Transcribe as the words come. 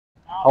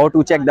how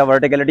to check the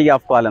verticality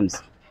of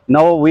columns.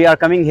 Now we are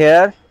coming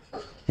here.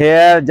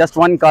 Here just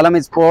one column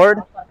is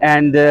poured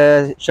and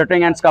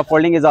shuttering and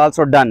scaffolding is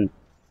also done.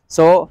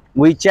 So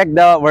we check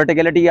the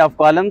verticality of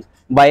columns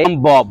by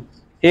Plumb Bob.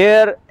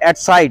 Here at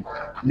site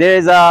there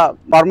is a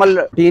formal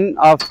routine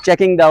of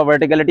checking the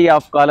verticality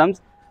of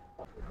columns.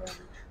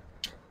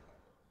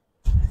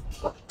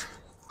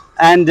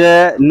 And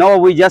now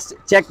we just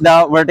check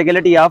the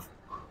verticality of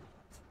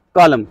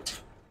column.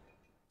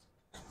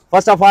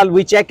 First of all,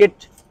 we check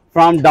it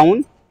from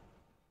down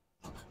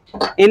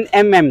in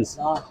mm's.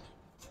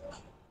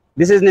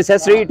 This is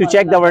necessary to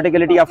check the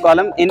verticality of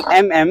column in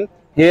mm.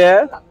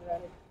 Here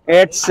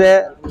it's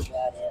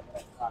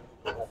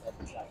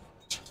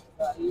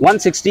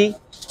 160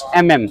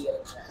 mm,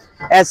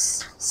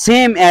 as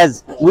same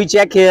as we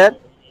check here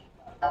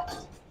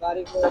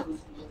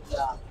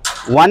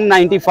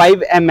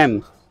 195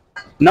 mm.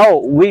 Now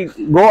we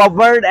go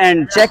upward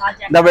and check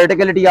the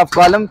verticality of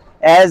column,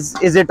 as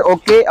is it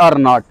okay or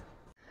not.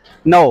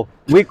 Now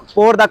we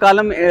pour the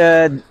column.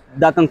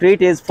 The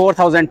concrete is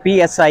 4000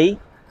 psi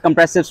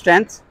compressive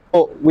strength.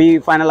 So we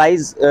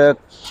finalize,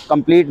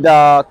 complete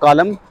the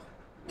column,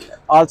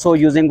 also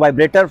using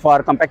vibrator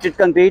for compacted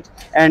concrete.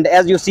 And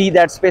as you see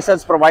that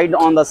spacers provide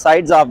on the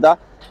sides of the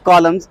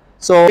columns,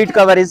 so it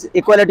cover is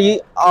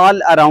equality all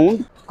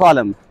around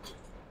column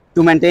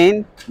to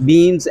maintain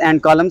beams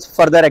and columns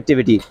further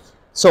activity.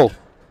 So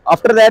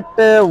after that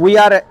we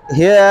are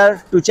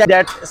here to check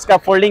that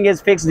scaffolding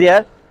is fixed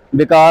there,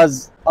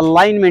 because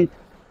alignment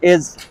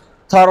is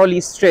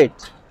thoroughly straight.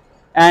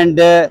 And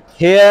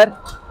here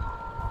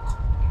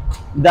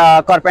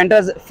the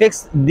carpenters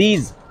fix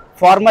these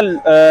formal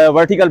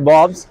vertical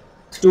bobs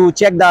to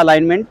check the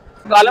alignment.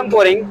 Column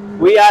pouring,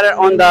 we are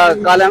on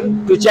the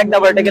column to check the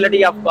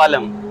verticality of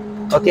column.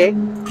 Okay,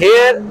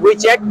 here we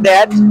check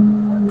that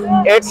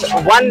it's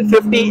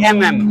 150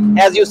 mm.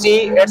 As you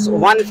see, it's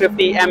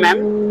 150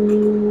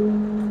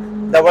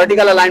 mm. The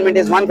vertical alignment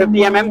is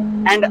 150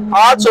 mm. And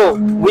also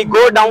we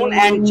go down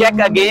and check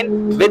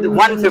again with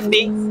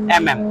 150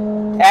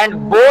 mm.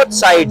 And both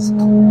sides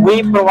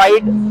we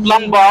provide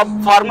Plumb Bob,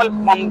 formal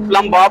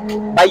Plumb Bob,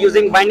 by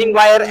using binding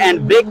wire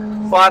and brick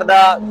for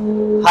the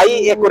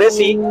high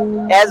accuracy.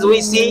 As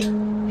we see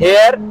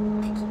here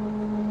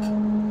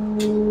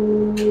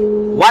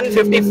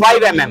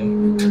 155 mm.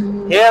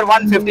 Here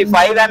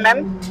 155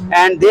 mm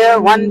and there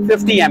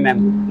 150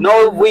 mm.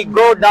 Now we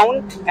go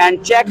down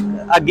and check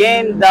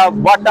again the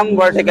bottom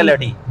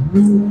verticality.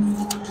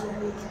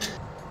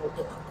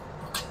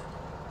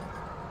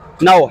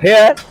 Now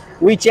here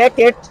we check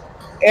it,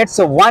 it's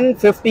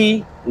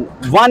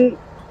 151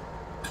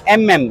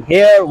 mm.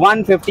 Here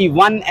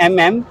 151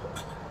 mm,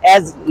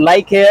 as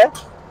like here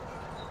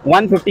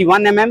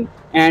 151 mm,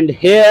 and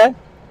here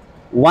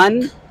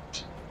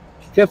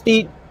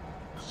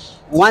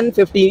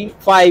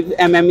 155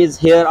 mm is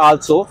here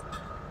also.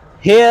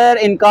 Here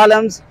in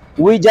columns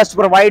we just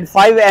provide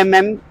 5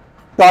 mm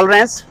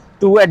tolerance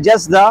to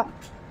adjust the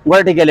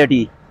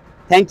verticality.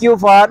 Thank you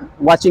for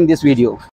watching this video.